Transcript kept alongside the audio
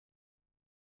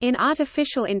In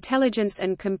artificial intelligence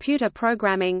and computer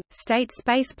programming, state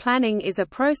space planning is a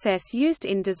process used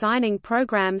in designing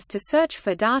programs to search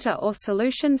for data or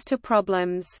solutions to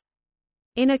problems.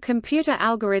 In a computer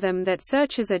algorithm that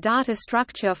searches a data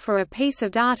structure for a piece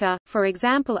of data, for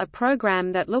example a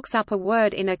program that looks up a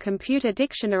word in a computer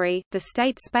dictionary, the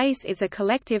state space is a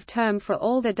collective term for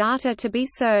all the data to be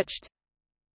searched.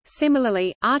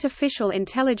 Similarly, artificial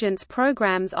intelligence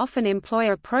programs often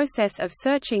employ a process of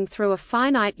searching through a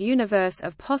finite universe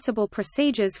of possible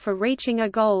procedures for reaching a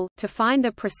goal, to find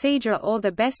a procedure or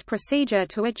the best procedure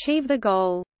to achieve the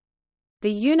goal.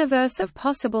 The universe of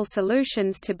possible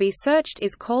solutions to be searched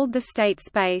is called the state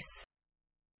space.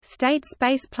 State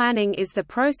space planning is the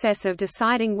process of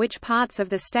deciding which parts of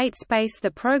the state space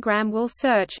the program will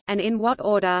search, and in what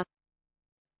order.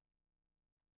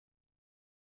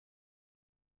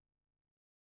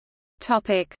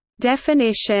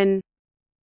 Definition.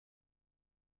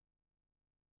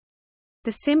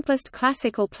 The simplest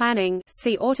classical planning,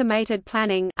 see automated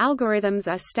planning,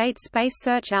 algorithms are state space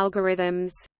search algorithms.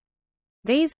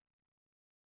 These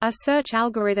are search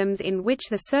algorithms in which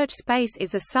the search space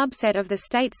is a subset of the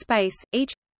state space.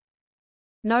 Each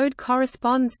node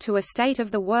corresponds to a state of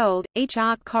the world, each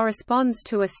arc corresponds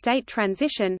to a state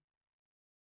transition,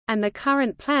 and the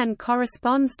current plan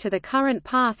corresponds to the current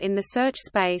path in the search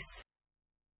space.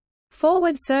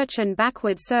 Forward search and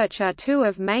backward search are two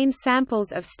of main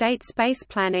samples of state space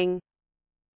planning.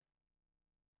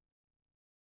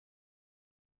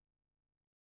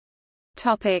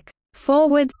 Topic: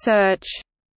 Forward search.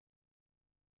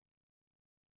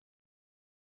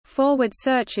 Forward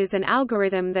search is an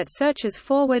algorithm that searches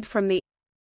forward from the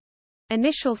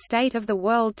initial state of the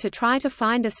world to try to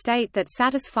find a state that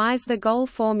satisfies the goal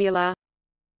formula.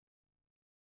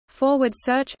 Forward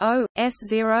search O,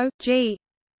 S0, G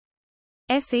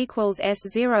S equals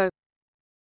S0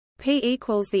 P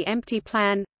equals the empty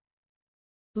plan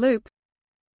loop.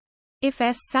 If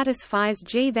S satisfies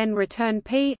G, then return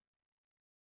P.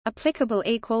 Applicable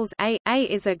equals A.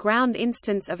 A is a ground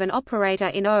instance of an operator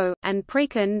in O, and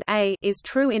precond A is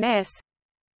true in S.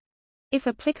 If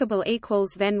applicable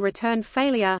equals, then return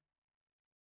failure.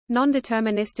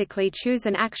 Non-deterministically choose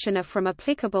an actioner from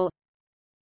applicable.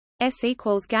 S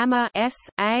equals gamma S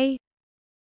A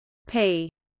P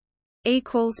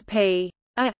equals P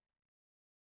A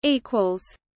equals.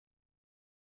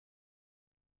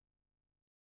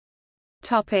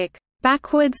 Topic: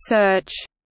 Backward search.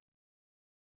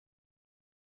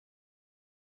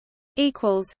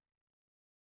 Equals.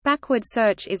 Backward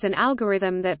search is an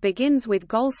algorithm that begins with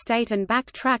goal state and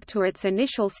backtrack to its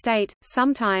initial state.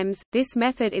 Sometimes this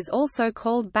method is also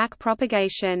called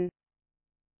backpropagation.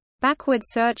 Backward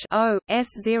search O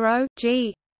S0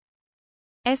 G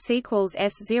S equals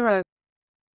S0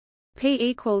 P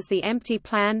equals the empty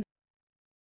plan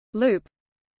loop.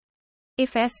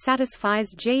 If S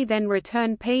satisfies G, then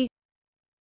return P.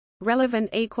 Relevant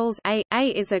equals A. A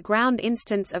is a ground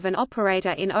instance of an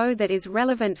operator in O that is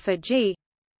relevant for G.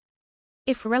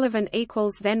 If relevant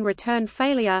equals, then return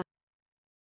failure.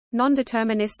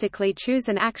 Non-deterministically choose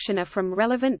an actioner from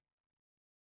relevant.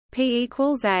 P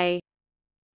equals A.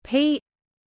 P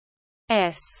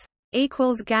S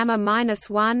equals gamma minus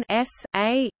 1 S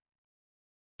A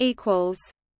equals.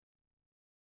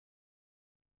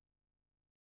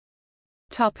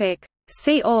 Topic: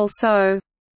 See also.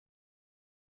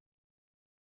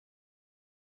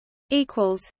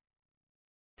 Equals.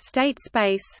 State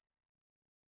space.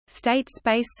 State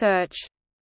space search.